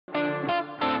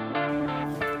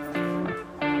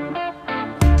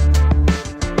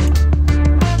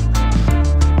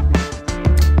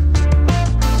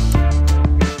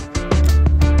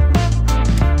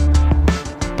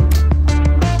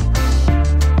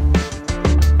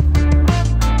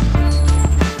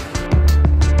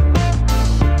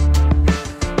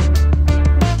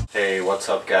What's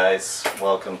up, guys?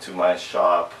 Welcome to my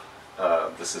shop.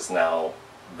 This is now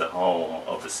the home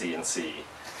of the CNC,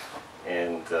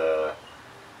 and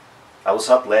I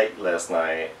was up late last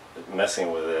night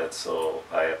messing with it, so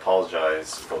I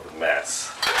apologize for the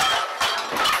mess.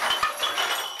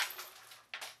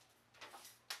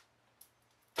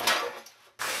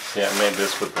 Yeah, I made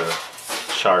this with the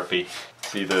Sharpie.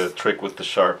 See, the trick with the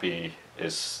Sharpie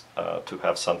is to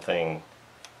have something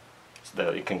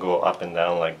that it can go up and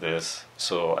down like this.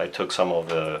 So I took some of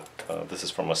the, this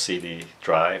is from a CD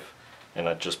drive, and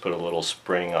I just put a little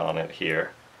spring on it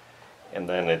here, and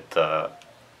then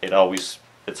it's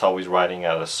always writing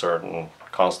at a certain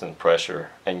constant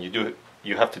pressure, and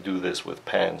you have to do this with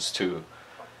pens too.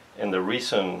 And the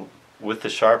reason with the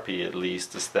Sharpie, at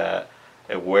least, is that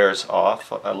it wears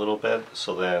off a little bit,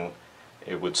 so then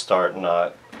it would start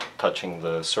not touching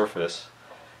the surface.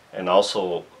 And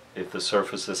also, if the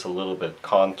surface is a little bit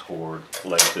contoured,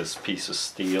 like this piece of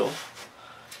steel,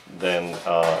 then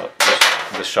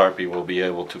the Sharpie will be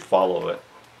able to follow it.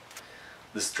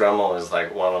 This Dremel is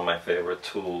like one of my favorite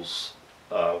tools,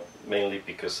 mainly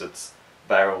because it's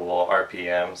variable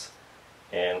RPMs,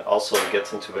 and also it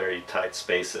gets into very tight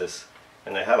spaces,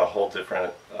 and they have a whole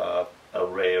different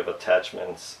array of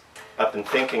attachments. I've been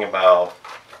thinking about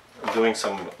doing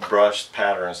some brushed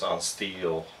patterns on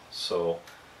steel, so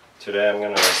today I'm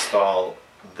going to install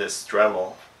this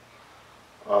Dremel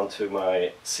onto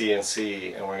my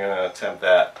CNC, and we're going to attempt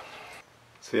that.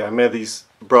 See, I made these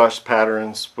brushed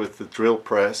patterns with the drill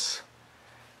press,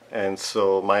 and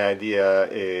so my idea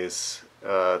is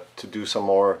to do some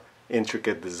more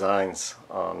intricate designs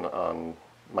on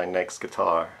my next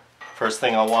guitar. First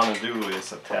thing I want to do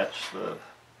is attach the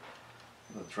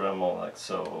Dremel like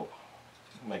so,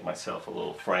 make myself a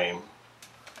little frame.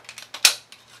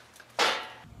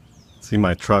 See,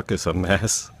 my truck is a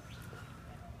mess,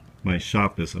 my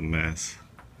shop is a mess,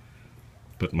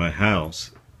 but my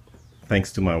house,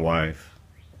 thanks to my wife,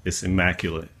 is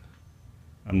immaculate.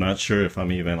 I'm not sure if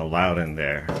I'm even allowed in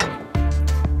there.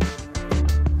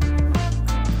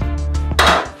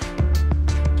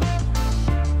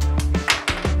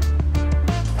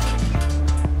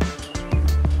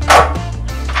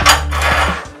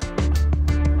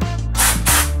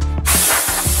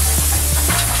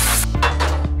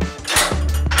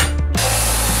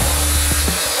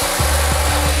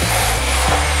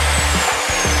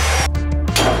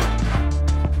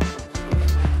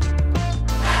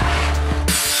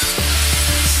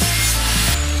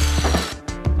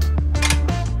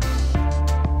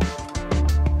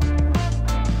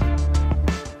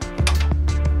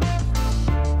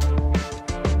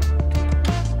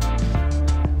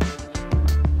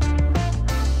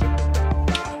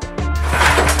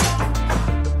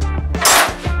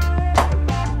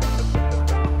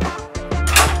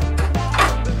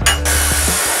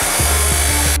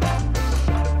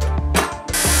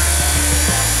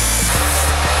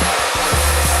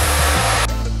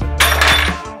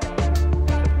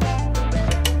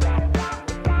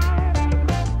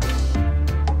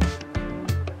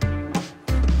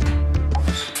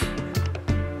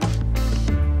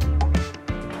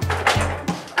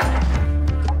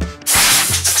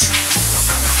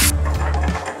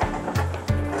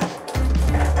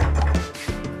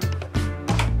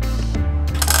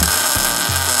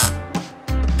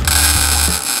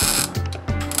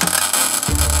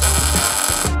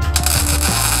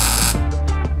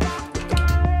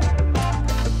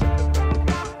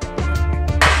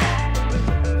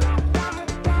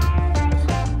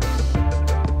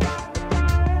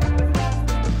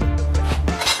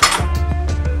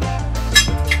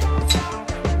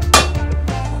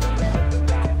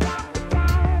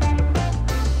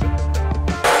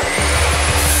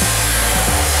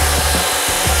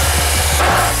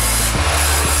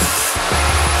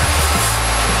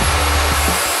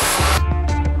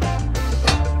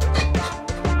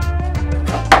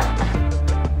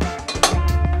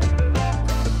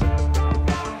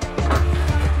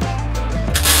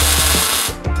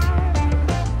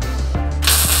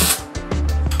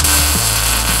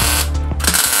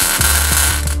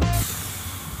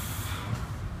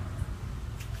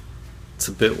 It's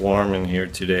a bit warm in here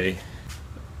today.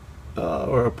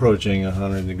 We're approaching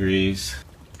 100 degrees.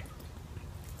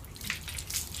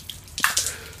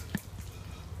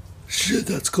 Shit,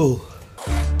 that's cool.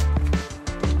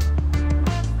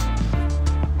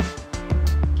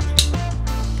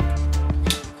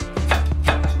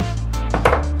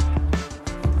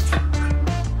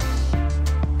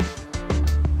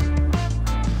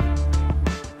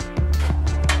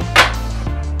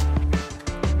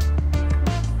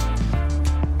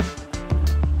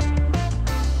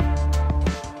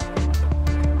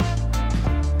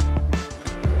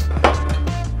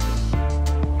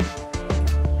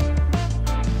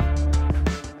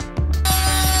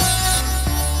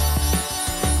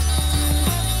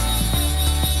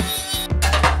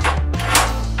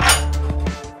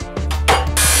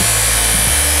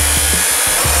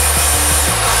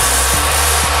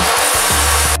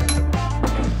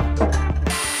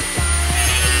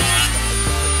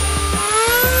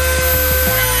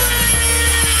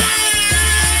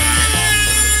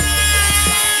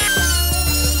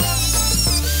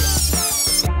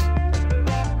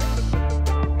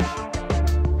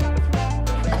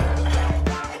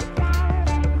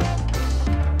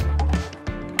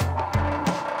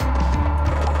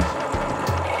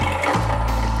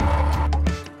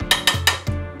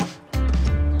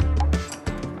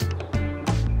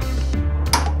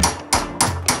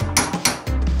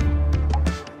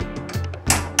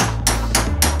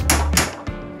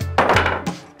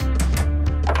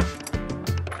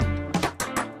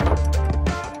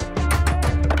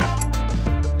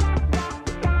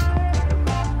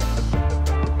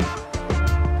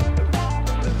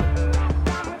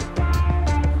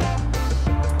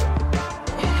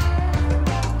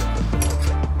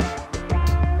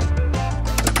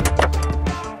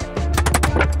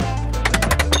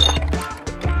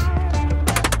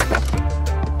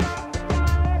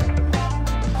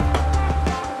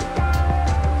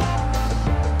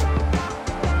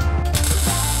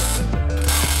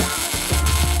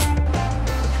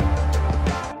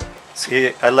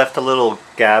 See, I left a little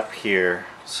gap here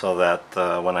so that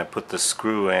when I put the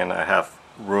screw in, I have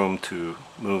room to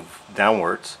move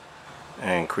downwards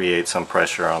and create some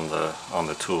pressure on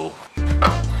the tool.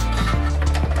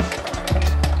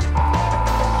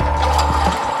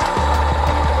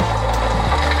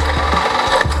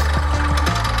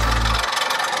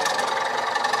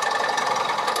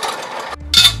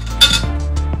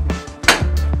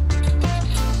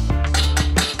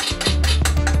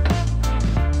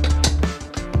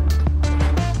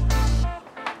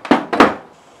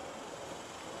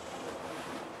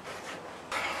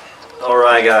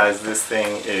 Alright guys, this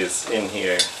thing is in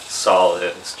here solid,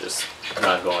 it's just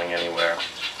not going anywhere.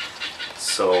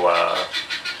 So I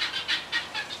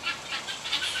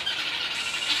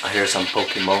hear some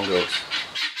Pokemongos.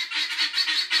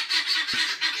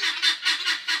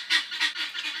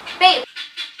 Babe,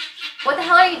 what the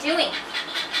hell are you doing?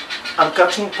 I'm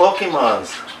catching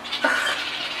Pokemons!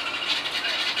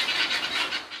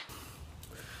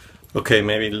 Okay,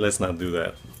 maybe let's not do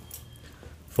that.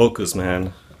 Focus,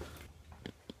 man.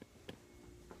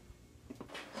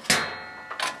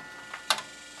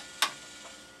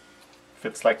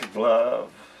 Fits like a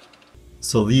glove.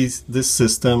 So this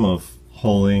system of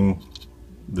holding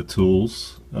the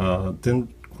tools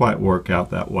didn't quite work out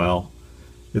that well.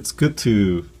 It's good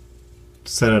to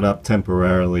set it up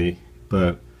temporarily,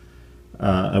 but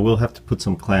I will have to put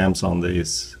some clamps on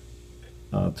these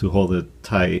to hold it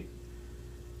tight.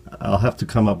 I'll have to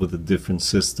come up with a different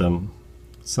system,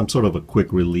 some sort of a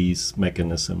quick release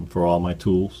mechanism for all my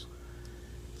tools.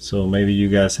 So maybe you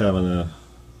guys have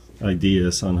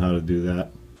ideas on how to do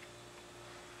that.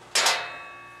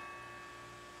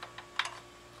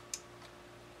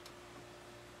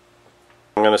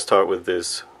 I'm going to start with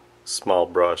this small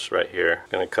brush right here. I'm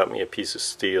going to cut me a piece of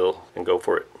steel and go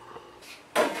for it.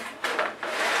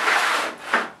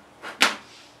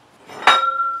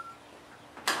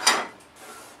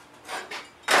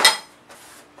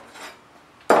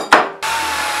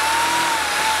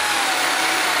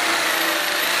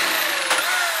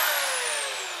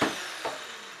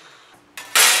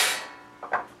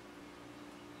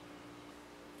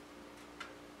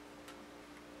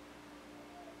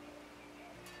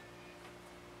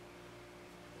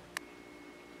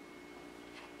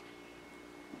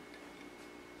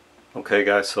 Okay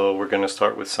guys, so we're going to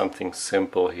start with something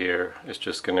simple here. It's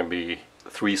just going to be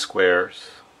 3 squares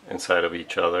inside of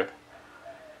each other.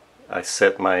 I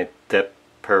set my depth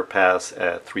per pass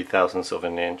at 3/1000ths of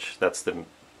an inch. That's the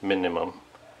minimum.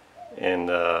 And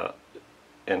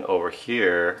over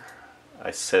here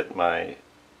I set my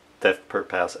depth per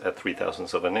pass at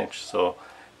 3/1000ths of an inch. So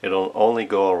it'll only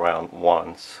go around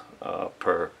once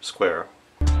per square.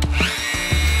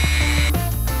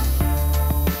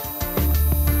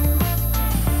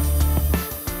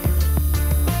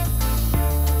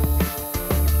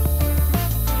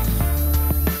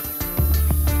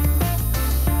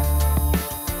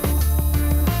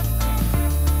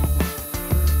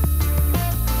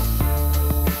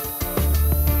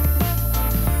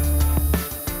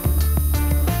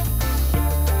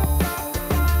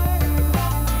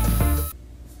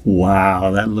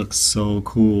 Wow, that looks so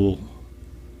cool.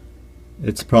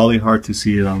 It's probably hard to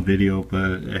see it on video,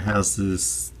 but it has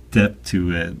this depth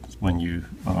to it when you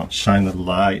shine the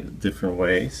light different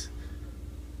ways.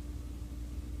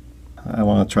 I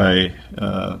want to try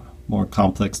more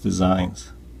complex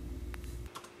designs.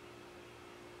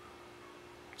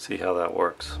 See how that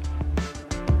works.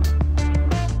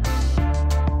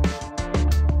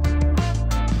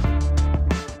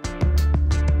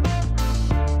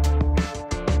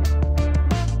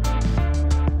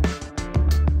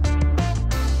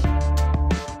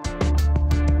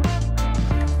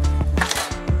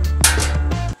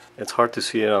 It's hard to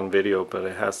see it on video, but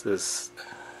it has this,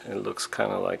 it looks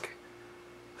kind of like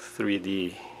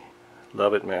 3D.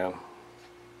 Love it, man.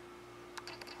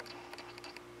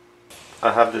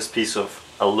 I have this piece of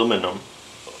aluminum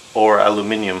or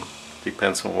aluminium,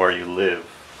 depends on where you live,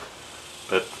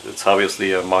 but it's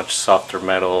obviously a much softer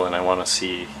metal and I want to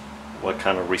see what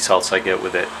kind of results I get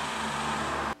with it.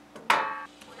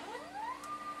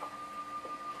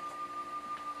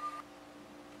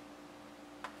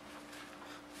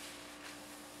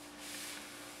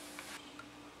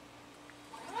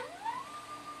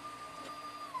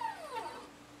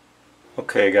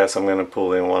 Okay guys, I'm going to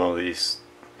pull in one of these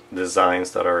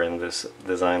designs that are in this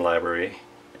design library,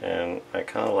 and I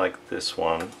kind of like this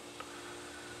one.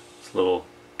 It's a little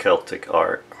Celtic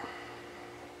art.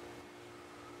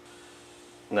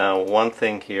 Now one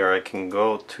thing here, I can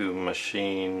go to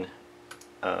machine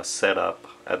setup,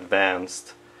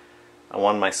 advanced. I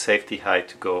want my safety height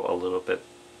to go a little bit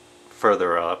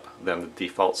further up than the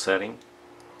default setting,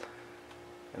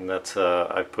 and that's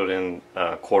I put in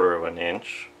 1/4 of an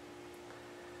inch.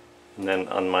 And then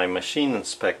on my machine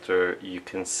inspector you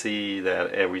can see that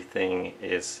everything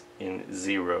is in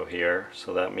 0 here,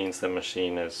 so that means the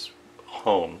machine is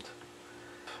homed.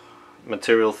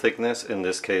 Material thickness, in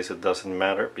this case it doesn't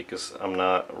matter because I'm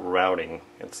not routing,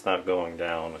 it's not going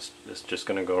down, it's just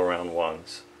going to go around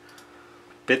once.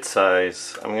 Bit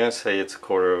size, I'm going to say it's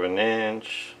 1/4 of an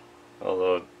inch,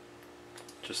 although it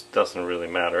just doesn't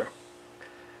really matter.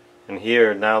 And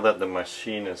here, now that the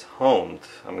machine is homed,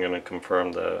 I'm going to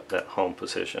confirm that home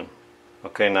position.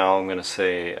 Okay, now I'm going to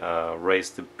say raise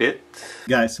the bit.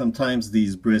 Guys, sometimes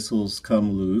these bristles come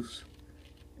loose.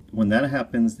 When that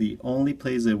happens, the only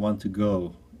place they want to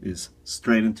go is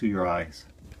straight into your eyes.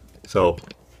 So,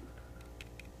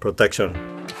 protection.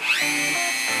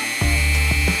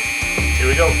 Here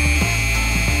we go.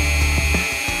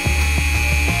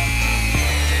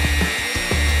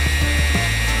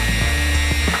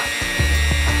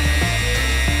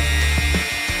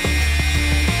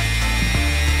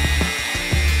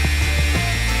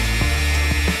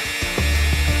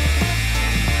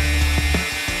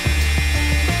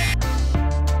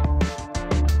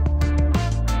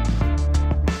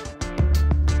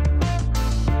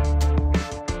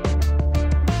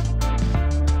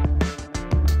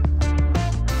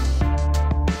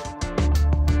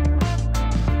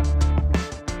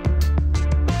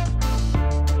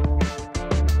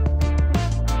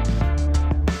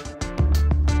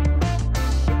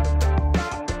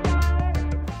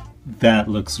 That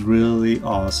looks really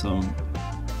awesome.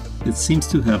 It seems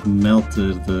to have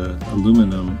melted the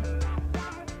aluminum,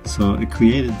 so it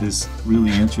created this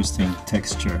really interesting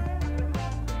texture.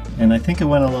 And I think it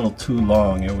went a little too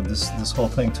long. This whole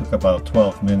thing took about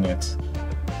 12 minutes.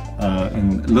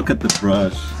 And look at the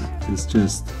brush, it's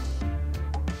just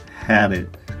had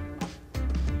it.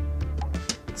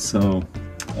 So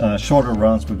shorter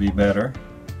runs would be better,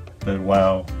 but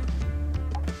wow,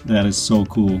 that is so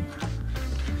cool.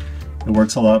 It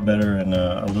works a lot better in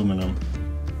aluminum.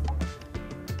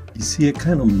 You see, it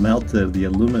kind of melted the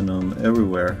aluminum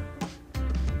everywhere.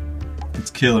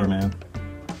 It's killer, man.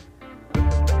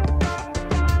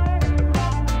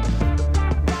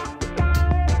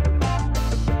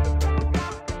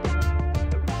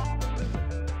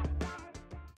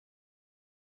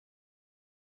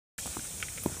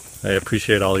 I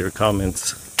appreciate all your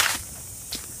comments.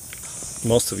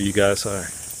 Most of you guys are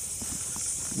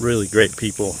really great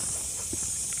people.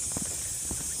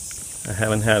 I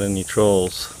haven't had any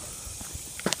trolls,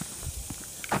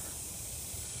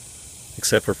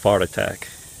 except for Fart Attack.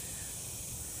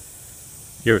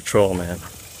 You're a troll, man.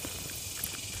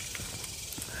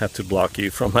 I have to block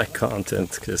you from my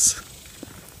content because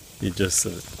you're just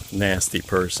a nasty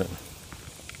person.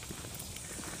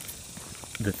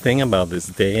 The thing about this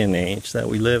day and age that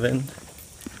we live in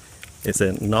is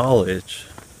that knowledge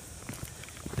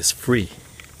is free.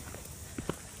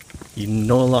 You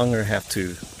no longer have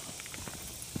to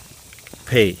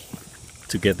pay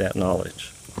to get that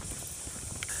knowledge.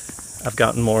 I've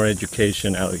gotten more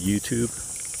education out of YouTube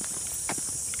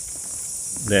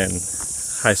than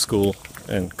high school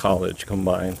and college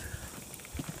combined.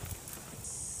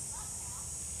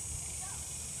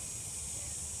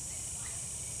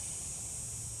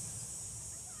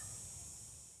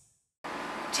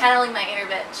 Channeling my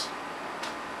inner bitch.